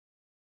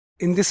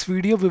In this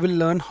video, we will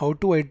learn how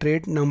to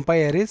iterate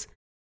NumPy arrays.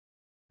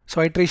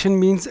 So iteration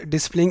means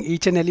displaying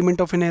each and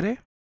element of an array.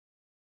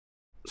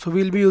 So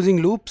we'll be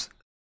using loops.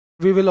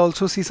 We will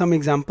also see some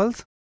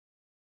examples.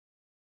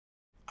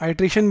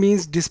 Iteration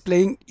means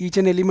displaying each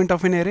and element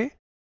of an array.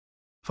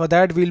 For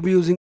that, we'll be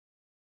using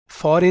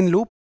for in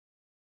loop.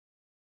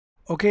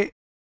 Okay,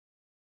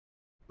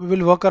 we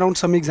will work around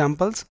some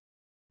examples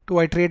to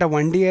iterate a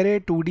 1D array,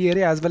 2D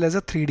array as well as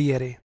a 3D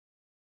array.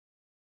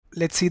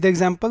 Let's see the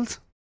examples.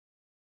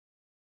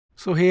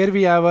 So here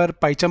we have our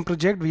PyCharm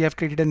project. We have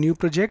created a new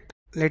project.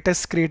 Let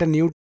us create a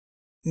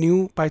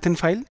new Python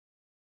file.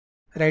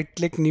 Right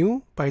click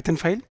new Python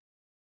file.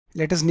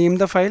 Let us name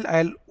the file.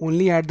 I'll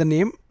only add the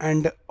name,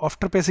 and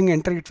after pressing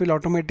enter it will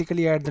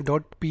automatically add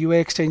the .py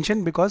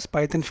extension because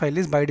Python file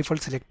is by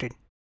default selected.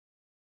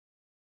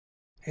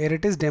 Here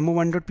it is,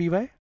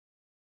 demo1.py.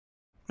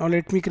 Now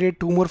let me create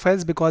 2 more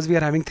files because we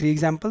are having 3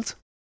 examples.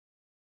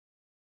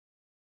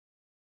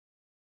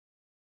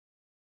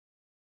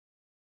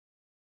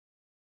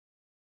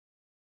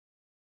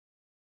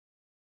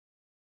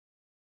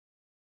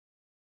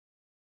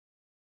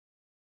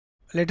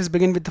 Let us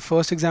begin with the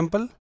first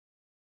example.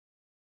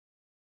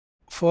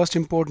 First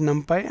import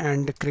NumPy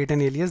and create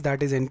an alias,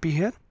 that is np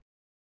here.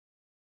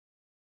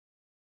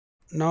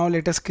 Now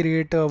let us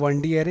create a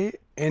 1D array.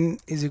 N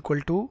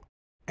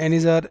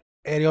is our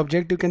array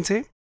object, you can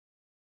say.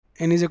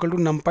 N is equal to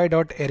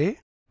numpy.array,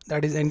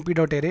 that is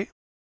np.array.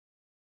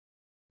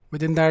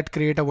 Within that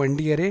create a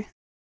 1D array.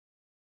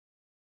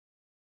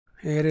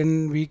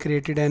 Herein we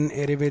created an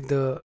array with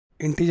the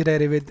integer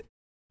array with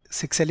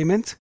 6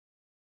 elements.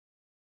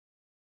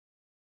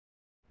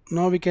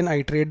 Now we can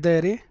iterate the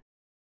array.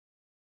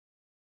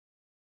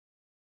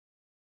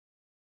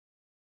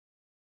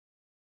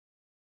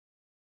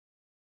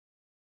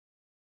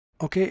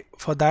 Okay,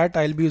 for that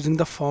I'll be using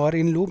the for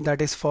in loop,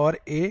 that is for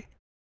a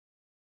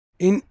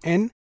in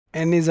n.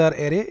 N is our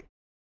array,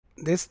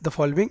 the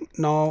following.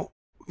 Now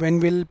when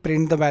we'll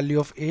print the value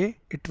of a,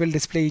 it will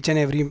display each and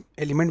every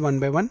element one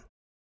by one.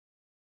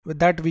 With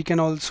that we can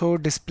also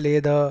display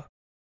the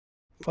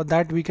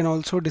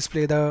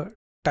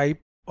type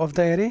of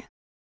the array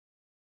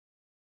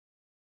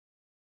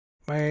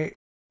by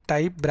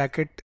type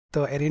bracket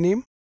the array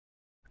name,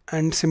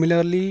 and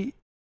similarly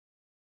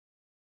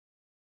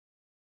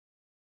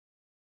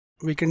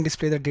we can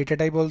display the data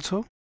type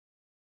also.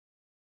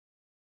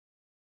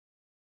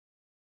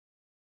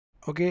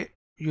 Okay,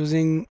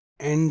 using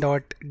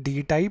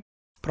n.dtype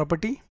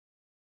property,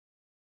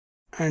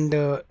 and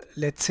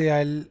let's say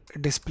I'll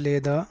display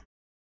the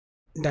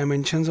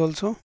dimensions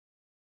also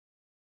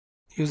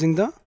using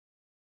the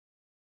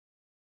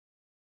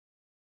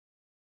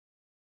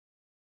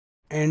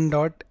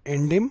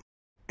n.ndim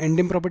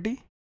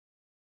property.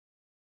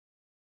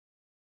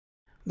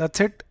 That's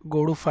it.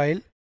 Go to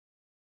file,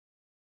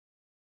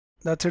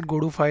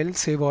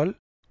 save all,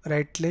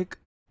 right click,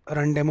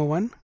 run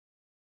demo1.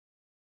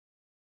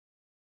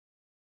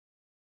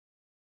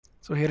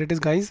 So here it is,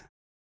 guys.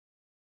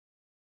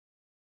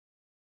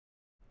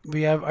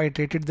 We have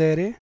iterated the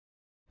array.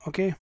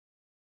 Okay,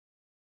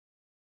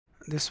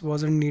 this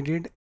wasn't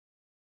needed.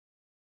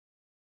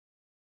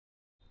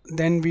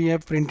 Then we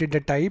have printed the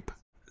type.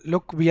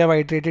 Look, we have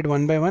iterated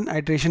one by one.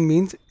 Iteration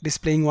means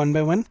displaying one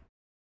by one.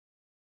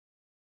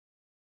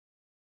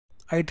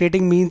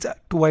 Iterating means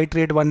to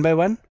iterate one by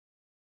one.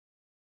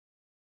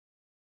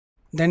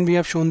 Then we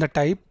have shown the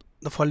type.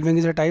 The following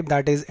is a type,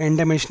 that is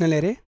n-dimensional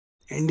array,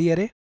 ND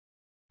array.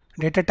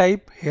 Data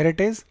type, here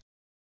it is,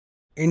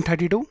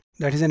 int32,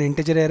 that is an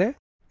integer array,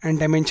 and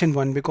dimension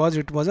 1 because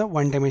it was a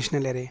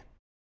one-dimensional array.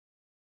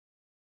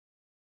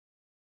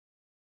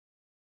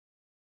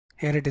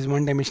 Here it is,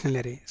 one-dimensional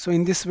array. So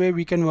in this way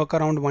we can work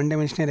around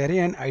one-dimensional array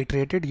and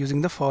iterate it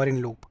using the for in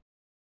loop.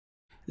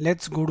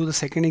 Let's go to the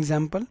second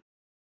example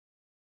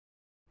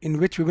in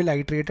which we will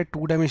iterate a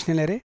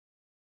two-dimensional array.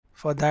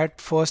 For that,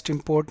 first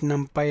import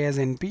numpy as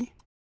np,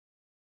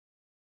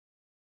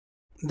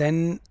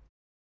 then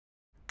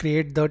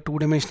create the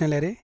two-dimensional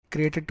array.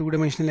 Create a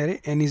two-dimensional array,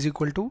 n is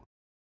equal to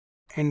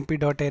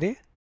np.array.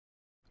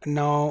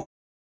 Now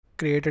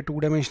create a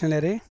two-dimensional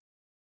array.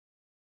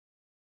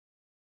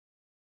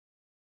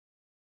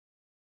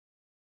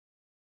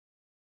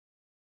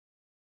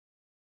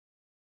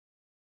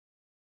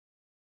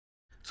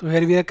 So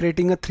here we are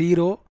creating a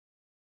 3-row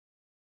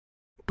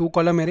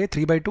 2-column array,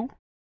 3 by 2.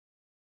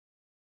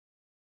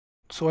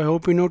 So I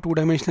hope you know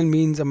two-dimensional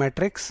means a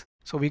matrix.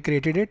 So we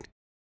created it.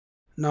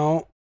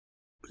 Now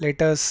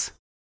let us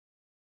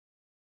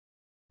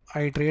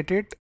iterate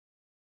it,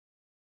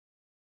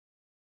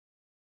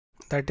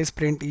 that is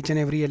print each and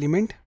every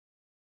element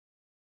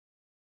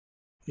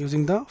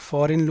using the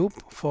for in loop,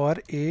 for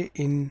a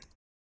in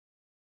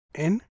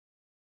n,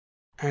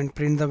 and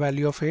print the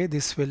value of a.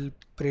 This will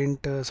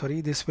print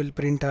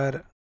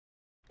our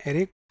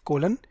array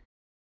colon.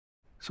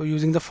 So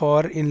using the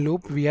for in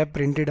loop we have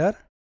printed our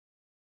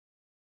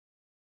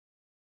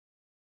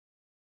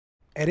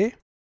array.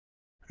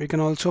 We can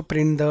also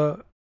print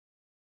the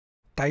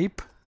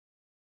type.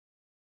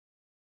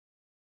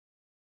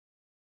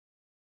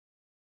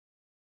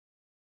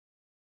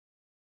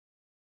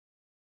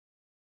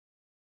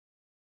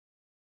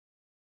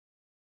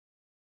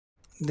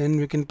 Then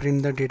we can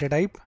print the data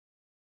type,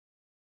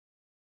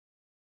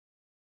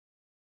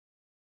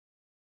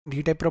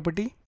 dtype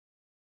property,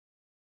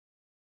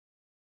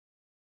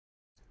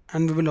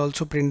 and we will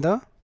also print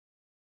the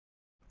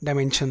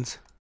dimensions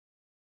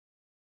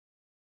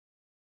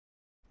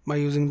by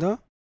using the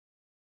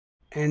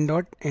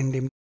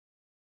n.ndim,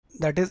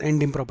 that is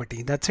ndim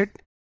property. That's it.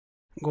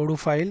 Go to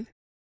file,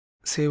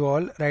 save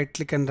all, right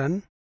click and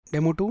run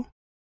demo2.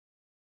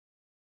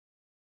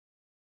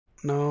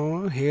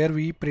 Now here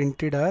we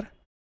printed our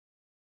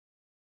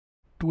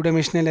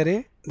two-dimensional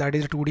array, that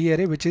is a 2D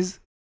array, which is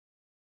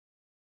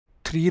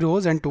 3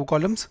 rows and 2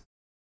 columns,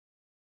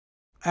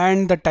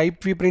 and the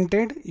type we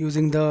printed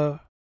using the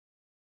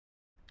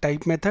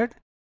type method,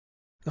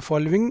 the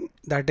following,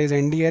 that is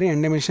nd array,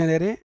 n-dimensional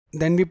array.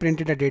 Then we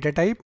printed a data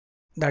type,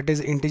 that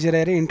is integer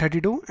array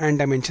in32, and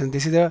dimensions.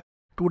 This is a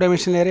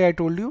two-dimensional array I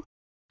told you,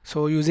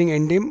 so using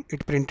ndim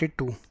it printed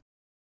 2.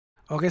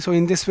 Okay, so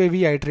in this way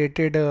we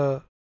iterated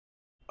a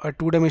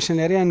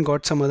two-dimensional array and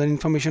got some other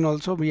information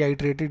also. We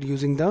iterated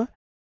using the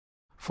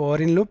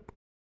for in loop.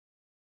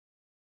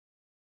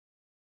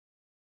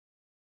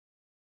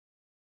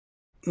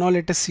 Now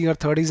let us see our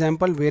third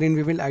example wherein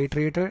we will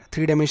iterate a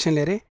three-dimensional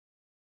array.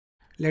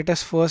 Let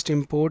us first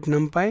import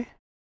NumPy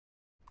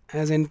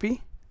as np.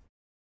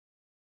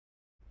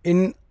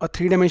 In a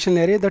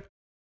three-dimensional array, the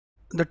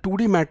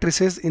 2D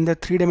matrices in the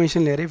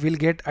three-dimensional array will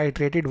get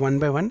iterated one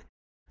by one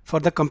for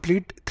the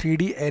complete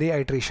 3D array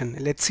iteration.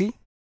 Let's see.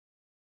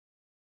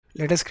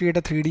 Let us create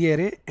a 3D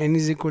array. N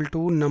is equal to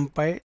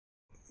NumPy,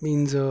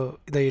 means the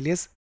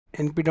alias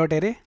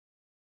np.array.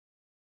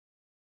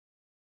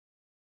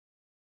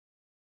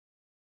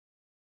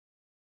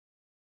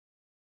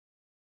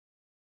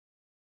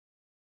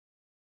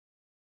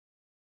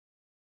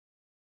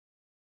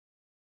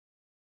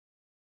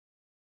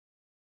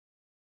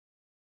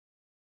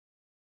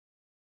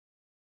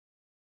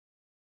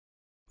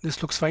 This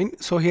looks fine.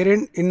 So here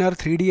in our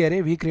 3D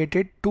array, we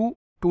created two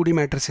 2D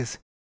matrices.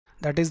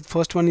 That is,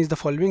 first one is the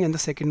following and the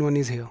second one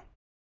is here.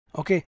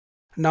 Okay.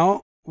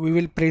 Now we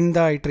will print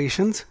the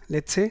iterations.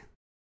 Let's say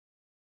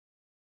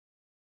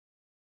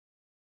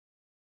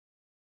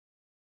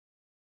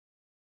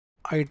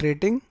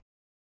iterating.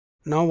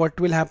 Now what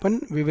will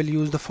happen? We will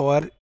use the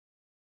for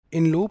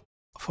in loop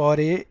for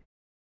a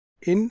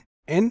in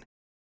n,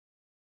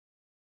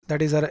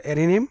 that is our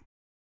array name,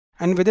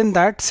 and within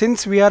that,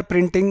 since we are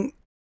printing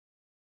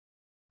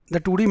the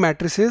 2D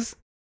matrices,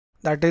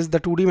 that is the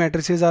 2D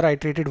matrices are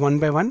iterated one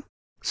by one.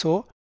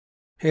 So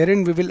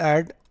herein we will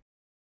add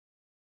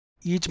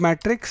each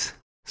matrix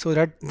so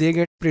that they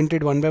get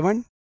printed one by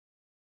one.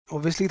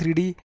 Obviously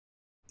 3D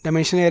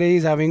dimensional array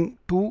is having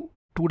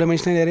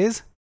two-dimensional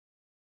arrays.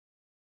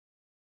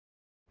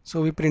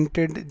 So we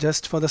printed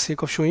just for the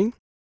sake of showing.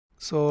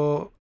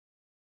 So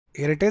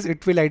here it is.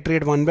 It will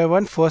iterate one by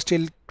one. First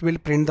it will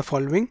print the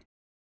following,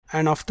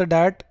 and after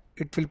that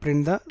it will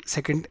print the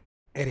second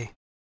array.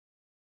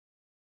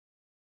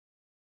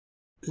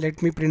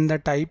 Let me print the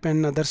type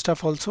and other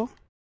stuff also.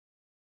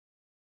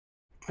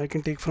 I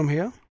can take from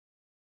here.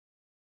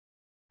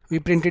 We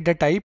printed the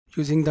type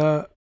using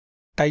the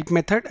type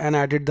method and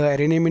added the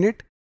array name in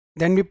it.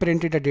 Then we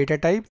printed a data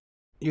type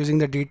using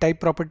the dtype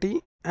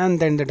property, and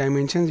then the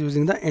dimensions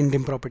using the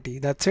ndim property.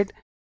 That's it.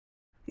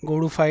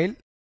 Go to file,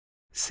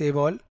 save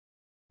all,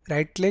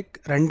 right click,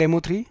 run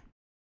demo3.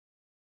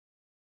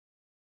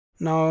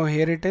 Now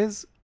here it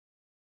is.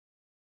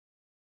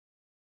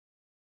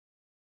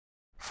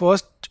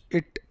 First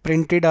it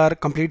printed our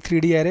complete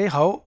 3D array.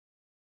 How?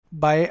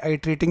 By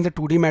iterating the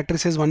 2D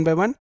matrices one by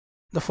one.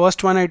 The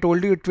first one I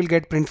told you, it will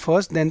get print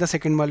first, then the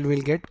second one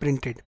will get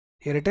printed.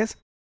 Here it is.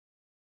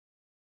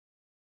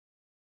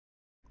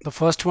 The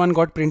first one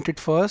got printed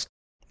first,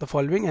 the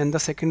following, and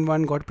the second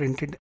one got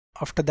printed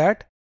after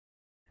that.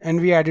 And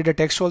we added a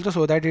text also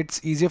so that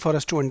it's easier for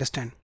us to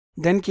understand.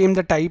 Then came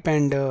the type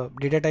and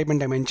data type and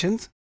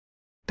dimensions.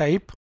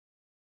 Type,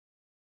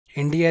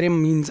 nd array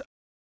means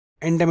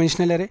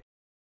n-dimensional array.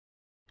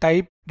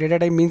 Type, data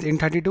type means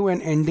int32,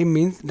 and ndim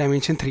means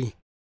dimension 3.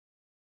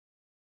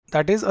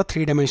 That is a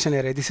 3-dimensional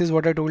array. This is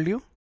what I told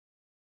you.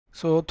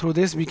 So through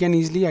this we can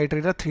easily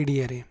iterate a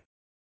 3D array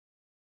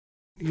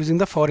using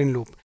the for in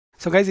loop.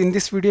 So guys, in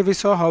this video we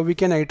saw how we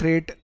can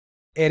iterate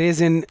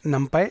arrays in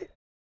NumPy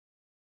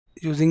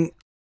using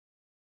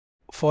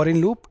for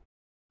in loop.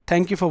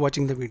 Thank you for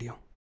watching the video.